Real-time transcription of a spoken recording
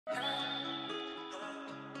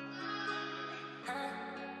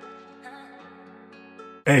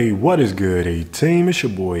Hey, what is good, A-Team? It's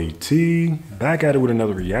your boy A-T, back at it with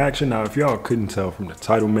another reaction. Now, if y'all couldn't tell from the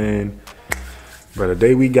title, man, but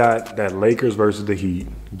today we got that Lakers versus the Heat,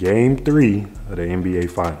 Game 3 of the NBA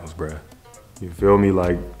Finals, bruh. You feel me?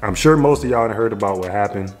 Like, I'm sure most of y'all heard about what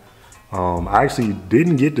happened. I actually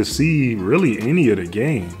didn't get to see really any of the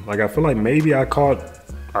game. Like, I feel like maybe I caught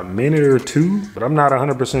a minute or two, but I'm not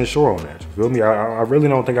 100% sure on that. You feel me? I really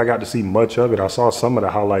don't think I got to see much of it. I saw some of the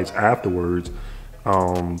highlights afterwards.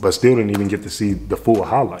 But still didn't even get to see the full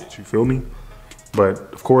highlights, you feel me? But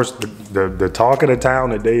of course, the talk of the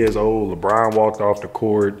town today is, oh, LeBron walked off the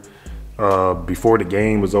court before the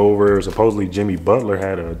game was over. Supposedly Jimmy Butler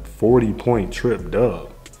had a 40-point trip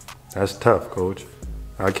dub. That's tough, coach.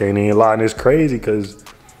 I can't even lie, and it's crazy because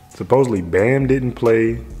supposedly Bam didn't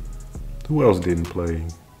play. Who else didn't play?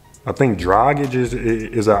 I think Dragic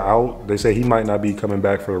is out. They say he might not be coming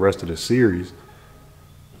back for the rest of the series.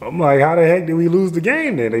 I'm like, how the heck did we lose the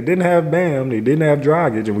game then? They didn't have Bam, they didn't have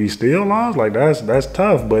Dragic, and we still lost? Like, that's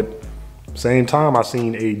tough. But same time, I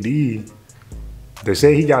seen AD. They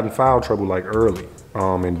say he got in foul trouble like early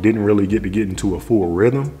and didn't really get into a full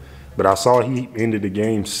rhythm. But I saw he ended the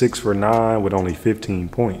game 6 for 9 with only 15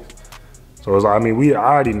 points. So, I mean, I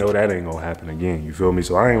already know that ain't going to happen again, you feel me?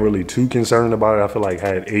 So I ain't really too concerned about it. I feel like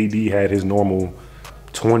had AD had his normal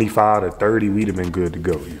 25 to 30, we'd have been good to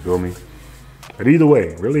go, you feel me? But either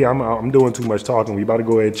way, really, I'm doing too much talking. We about to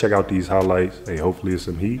go ahead and check out these highlights. Hey, hopefully it's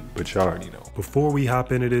some heat, but y'all already know. Before we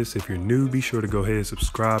hop into this, if you're new, be sure to go ahead and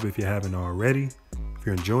subscribe if you haven't already. If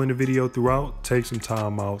you're enjoying the video throughout, take some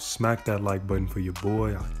time out, smack that like button for your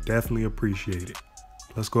boy. I definitely appreciate it.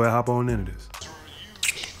 Let's go ahead and hop on into this.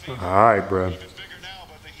 All right, bro.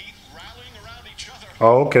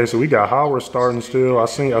 Oh, okay, so we got Howard starting still. I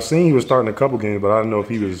seen he was starting a couple games, but I don't know if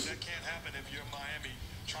he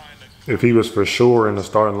was for sure in the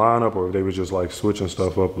starting lineup or if they was just like switching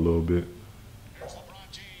stuff up a little bit.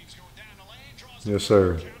 Yes,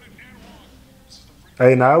 sir.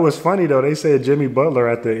 Hey, now it was funny though. They said Jimmy Butler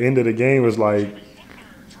at the end of the game was like,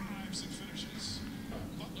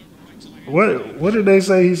 what did they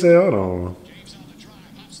say? He said, hold on.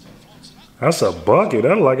 That's a bucket.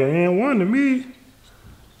 That's like an and one to me.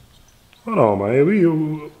 Hold on, man. We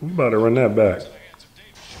about to run that back.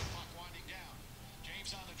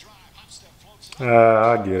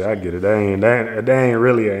 I get it. That ain't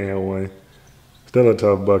really an and one. Still a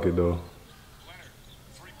tough bucket though.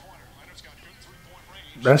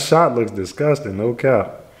 That shot looks disgusting, no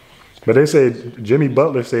cap. But they said Jimmy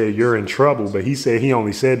Butler said you're in trouble, but he said he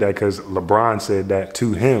only said that because LeBron said that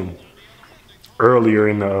to him earlier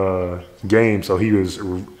in the game, so he was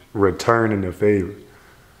returning the favor.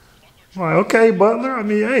 I'm like, okay, Butler. I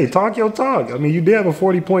mean, hey, talk your talk. I mean, you did have a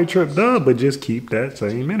 40-point trip dub, but just keep that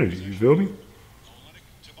same energy. You feel me?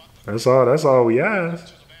 That's all we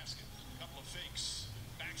ask.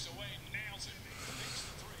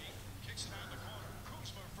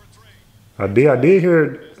 I did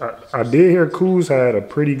hear Kuz had a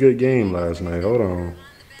pretty good game last night. Hold on.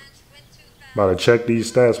 About to check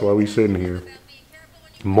these stats while we sitting here.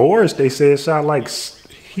 Morris, they said, shot like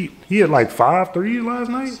he had like 5 threes last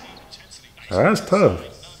night. That's tough.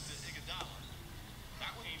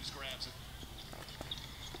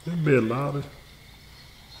 A bit louder.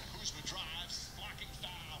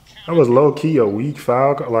 That was low-key a weak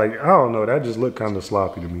foul. Like, I don't know. That just looked kind of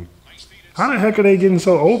sloppy to me. How the heck are they getting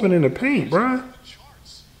so open in the paint, bruh?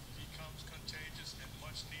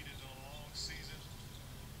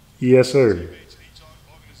 Yes, sir.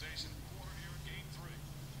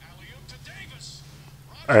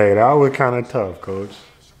 Hey, that was kind of tough, coach.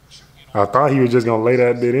 I thought he was just going to lay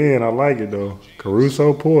that bit in. I like it, though.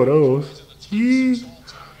 Caruso pulled those. Yee.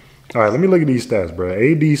 All right, let me look at these stats, bro.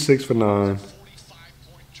 AD 6 for 9.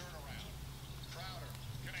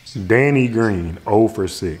 Danny Green 0 for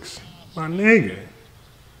 6. My nigga.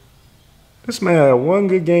 This man had one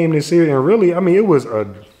good game this year, and really, I mean, it was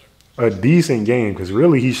a decent game because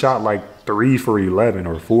really he shot like 3 for 11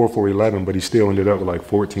 or 4 for 11, but he still ended up with like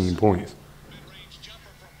 14 points.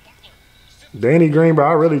 Danny Green, bro,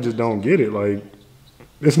 I really just don't get it. Like,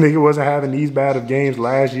 this nigga wasn't having these bad of games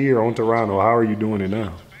last year on Toronto. How are you doing it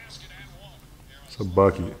now? It's a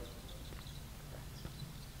bucket.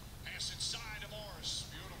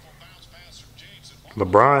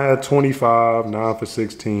 LeBron had 25, 9 for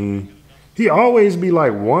 16. He always be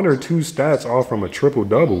like 1 or 2 stats off from a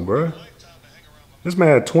triple-double, bro. This man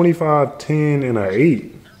had 25, 10, and an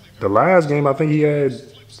 8. The last game, I think he had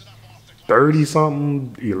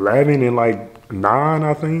 30-something, 11, and like 9,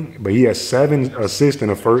 I think. But he had 7 assists in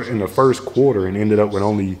the first quarter and ended up with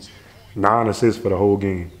only 9 assists for the whole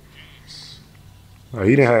game. Like,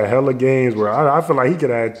 he done had hella games where I feel like he could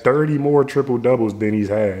have had 30 more triple doubles than he's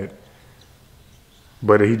had.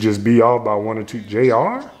 But he just be off by 1 or 2. JR?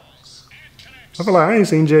 I feel like I ain't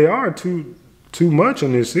seen JR too much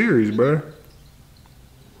in this series, bro.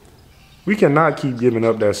 We cannot keep giving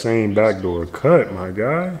up that same backdoor cut, my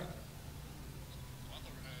guy.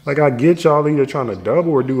 Like, I get y'all either trying to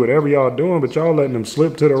double or do whatever y'all doing, but y'all letting them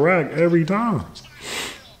slip to the rack every time.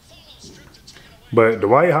 But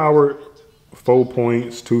Dwight Howard, 4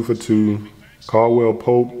 points, 2 for 2. Caldwell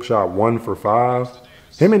Pope shot 1 for 5.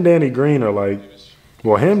 Him and Danny Green are like,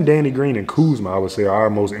 well, him, Danny Green, and Kuzma, I would say, are our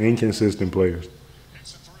most inconsistent players.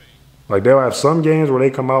 Like, they'll have some games where they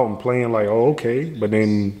come out and playing like, oh, okay, but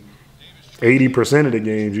then 80% of the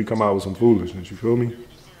games you come out with some foolishness, you feel me?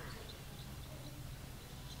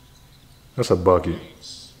 That's a bucket.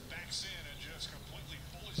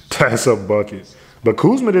 That's a bucket. But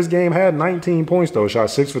Kuzma this game had 19 points, though, shot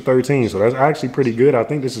 6 for 13, so that's actually pretty good. I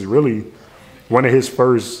think this is really one of his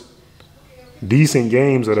first decent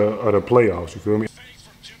games of the playoffs, you feel me?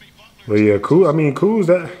 But yeah,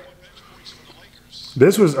 Kuz,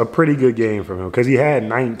 this was a pretty good game from him because he had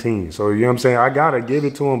 19. So, you know what I'm saying? I got to give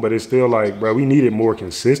it to him, but it's still like, bro, we need it more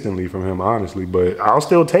consistently from him, honestly. But I'll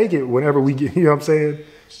still take it whenever we get, you know what I'm saying?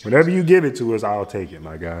 Whenever you give it to us, I'll take it,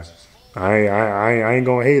 my guy. I ain't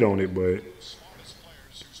going to hate on it, but.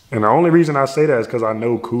 And the only reason I say that is because I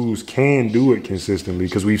know Kuz can do it consistently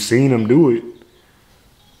because we've seen him do it.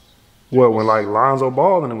 What, when like Lonzo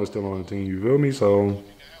Ball and him was still on the team, you feel me? So,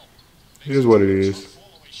 here's what it is.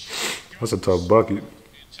 That's a tough bucket.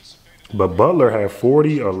 But Butler had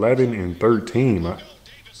 40, 11, and 13.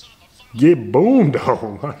 Get boomed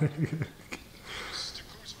on.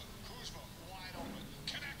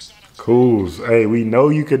 Kuz, hey, we know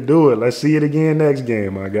you could do it. Let's see it again next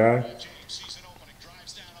game, my guy.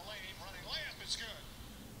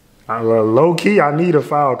 Low key, I need a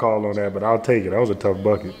foul call on that, but I'll take it. That was a tough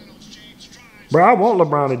bucket. Bro, I want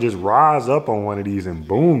LeBron to just rise up on one of these and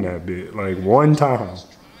boom that bit, like one time.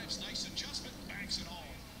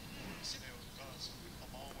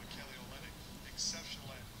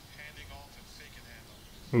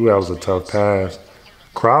 Ooh, that was a tough pass.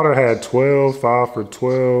 Crowder had 12, 5 for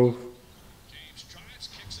 12.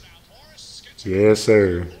 Yes,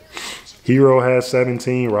 sir. Hero had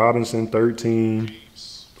 17, Robinson 13.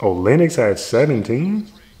 Oh, Lennox had 17?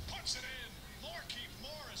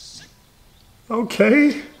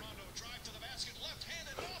 Okay.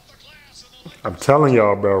 I'm telling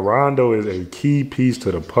y'all, bro, Rondo is a key piece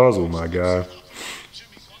to the puzzle, my guy.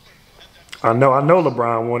 I know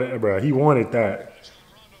LeBron wanted it, bro. He wanted that.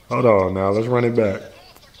 Hold on now, let's run it back.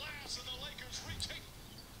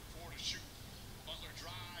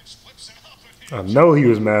 I know he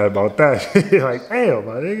was mad about that. Like, damn,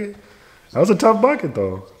 my nigga. That was a tough bucket,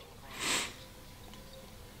 though.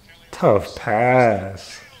 Tough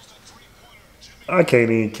pass. I can't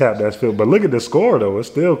even cap that field. But look at the score, though. It's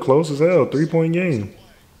still close as hell. 3-point game.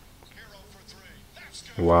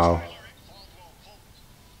 Wow.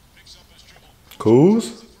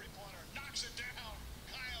 Kuz?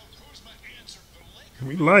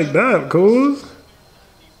 We like that, Kuz.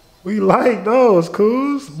 We like those,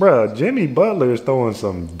 Kuz. Bruh, Jimmy Butler is throwing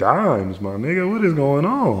some dimes, my nigga. What is going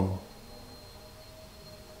on?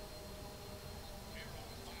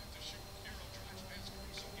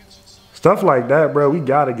 Stuff like that, bro, we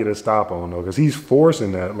gotta get a stop on though, cause he's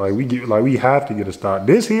forcing that. Like we have to get a stop.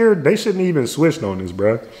 This here, they shouldn't even switched on this,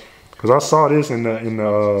 bro. Cause I saw this in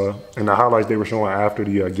the highlights they were showing after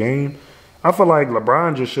the game. I feel like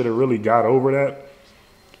LeBron just should have really got over that.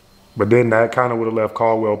 But then that kind of would have left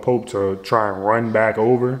Caldwell Pope to try and run back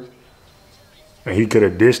over. And he could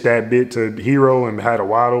have dished that bit to Hero and had a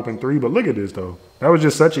wide open three. But look at this though. That was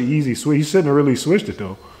just such an easy switch. He shouldn't have really switched it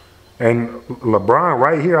though. And LeBron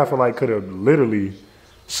right here, I feel like could have literally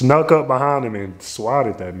snuck up behind him and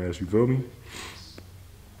swatted that mess, you feel me?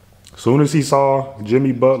 As soon as he saw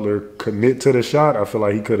Jimmy Butler commit to the shot, I feel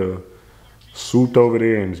like he could have swooped over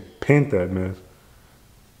there and pinned that mess.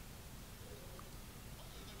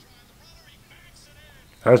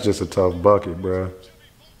 That's just a tough bucket, bro.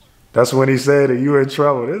 That's when he said that you in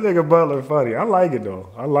trouble. This nigga Butler funny. I like it, though.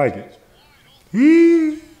 I like it.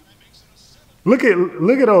 Look at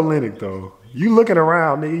Olynyk though. You looking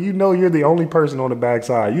around, nigga. You know you're the only person on the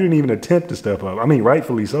backside. You didn't even attempt to step up. I mean,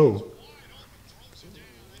 rightfully so.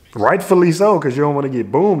 Rightfully so, because you don't want to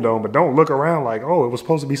get boomed on. But don't look around like, oh, it was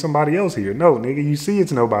supposed to be somebody else here. No, nigga, you see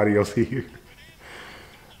it's nobody else here.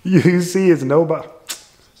 You see it's nobody.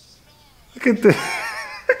 Look at this.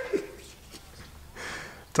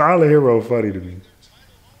 Tyler Hero funny to me.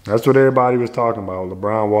 That's what everybody was talking about.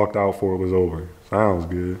 LeBron walked out before it was over. Sounds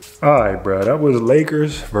good. All right, bro. That was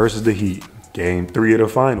Lakers versus the Heat. Game 3 of the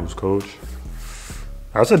finals, coach.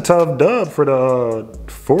 That's a tough dub for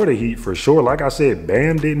the Heat for sure. Like I said,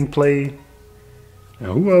 Bam didn't play.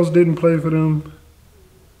 And who else didn't play for them?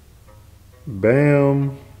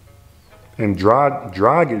 Bam and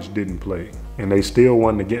Dragic didn't play. And they still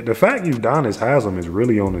won the game. The fact Udonis Haslem is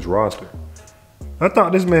really on his roster. I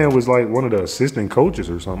thought this man was like one of the assistant coaches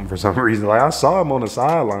or something for some reason. Like I saw him on the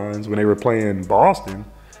sidelines when they were playing Boston,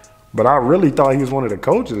 but I really thought he was one of the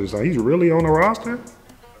coaches or something. He's really on the roster?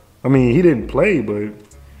 I mean, he didn't play, but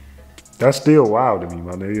that's still wild to me,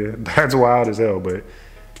 my nigga. That's wild as hell, but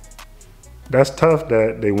that's tough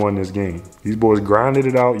that they won this game. These boys grinded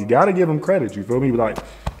it out. You got to give them credit, you feel me? Like,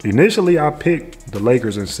 initially I picked the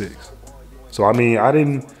Lakers in 6. So, I mean, I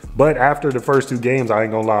didn't... But after the first 2 games, I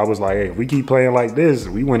ain't gonna lie, I was like, hey, if we keep playing like this,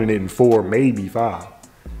 we winning it in 4, maybe 5.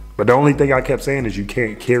 But the only thing I kept saying is you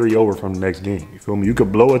can't carry over from the next game. You feel me? You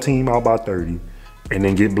could blow a team out by 30 and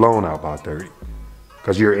then get blown out by 30.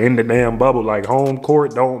 Because you're in the damn bubble. Like, home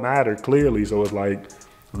court don't matter, clearly. So it's like,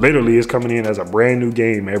 literally, it's coming in as a brand new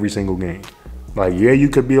game every single game. Like, yeah, you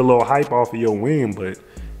could be a little hype off of your win, but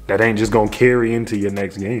that ain't just gonna carry into your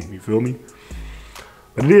next game. You feel me?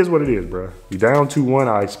 But it is what it is, bro. We down 2-1.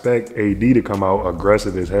 I expect AD to come out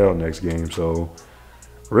aggressive as hell next game. So,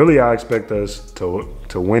 really, I expect us to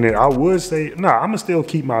win it. I would say, nah, I'm going to still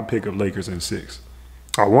keep my pick of Lakers in 6.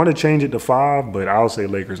 I want to change it to 5, but I'll say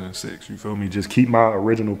Lakers in 6. You feel me? Just keep my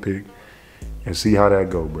original pick and see how that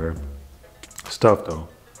go, bro. It's tough, though.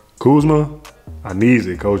 Kuzma, I need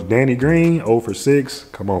it, Coach. Danny Green, 0 for 6.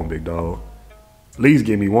 Come on, big dog. At least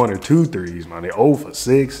give me 1 or 2 threes, man. 0 for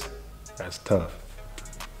 6. That's tough.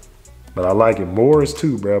 But I like it. Morris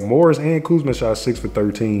too, bro. Morris and Kuzma shot 6 for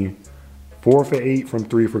 13. 4 for 8 from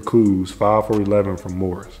 3 for Kuz. 5 for 11 from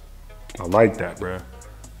Morris. I like that, bro.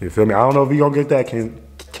 You feel me? I don't know if you're going to get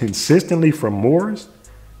that consistently from Morris.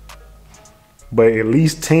 But at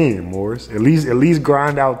least 10, Morris. At least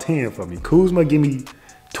grind out 10 for me. Kuzma, give me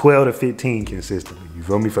 12 to 15 consistently. You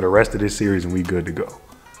feel me? For the rest of this series and we good to go.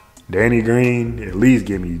 Danny Green, at least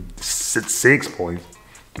give me 6 points.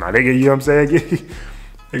 Now, they get, you know what I'm saying?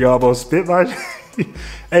 They almost spit my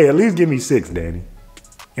Hey, at least give me 6, Danny.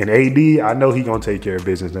 And AD, I know he gonna take care of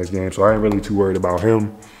business next game, so I ain't really too worried about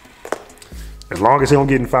him. As long as he don't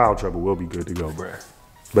get in foul trouble, we'll be good to go, bruh.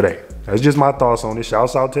 But hey, that's just my thoughts on it.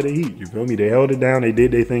 Shouts out to the Heat, you feel me? They held it down, they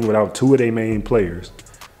did their thing without 2 of their main players.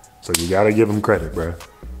 So you gotta give them credit, bruh.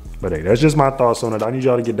 But hey, that's just my thoughts on it. I need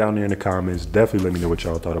y'all to get down there in the comments. Definitely let me know what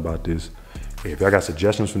y'all thought about this. Hey, if y'all got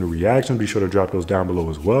suggestions from the reaction, be sure to drop those down below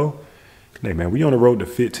as well. Hey man, we on the road to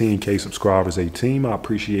 15K subscribers, a team. I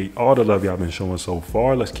appreciate all the love y'all been showing so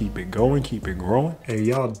far. Let's keep it going, keep it growing. Hey,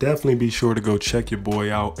 y'all definitely be sure to go check your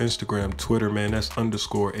boy out. Instagram, Twitter, man, that's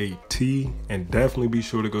 _AT. And definitely be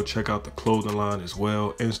sure to go check out the clothing line as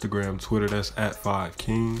well. Instagram, Twitter, that's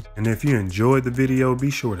 @5King. And if you enjoyed the video, be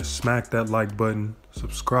sure to smack that like button.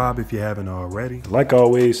 Subscribe if you haven't already. Like I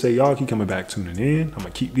always say, y'all keep coming back, tuning in. I'm gonna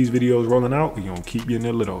keep these videos rolling out. We gonna keep getting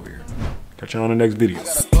it lit over here. Catch you on the next video.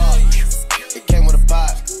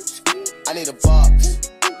 I need a box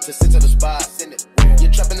to sit to the spot. Your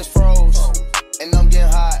trapping is froze, and I'm getting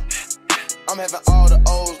hot. I'm having all the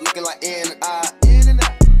O's looking like N and I.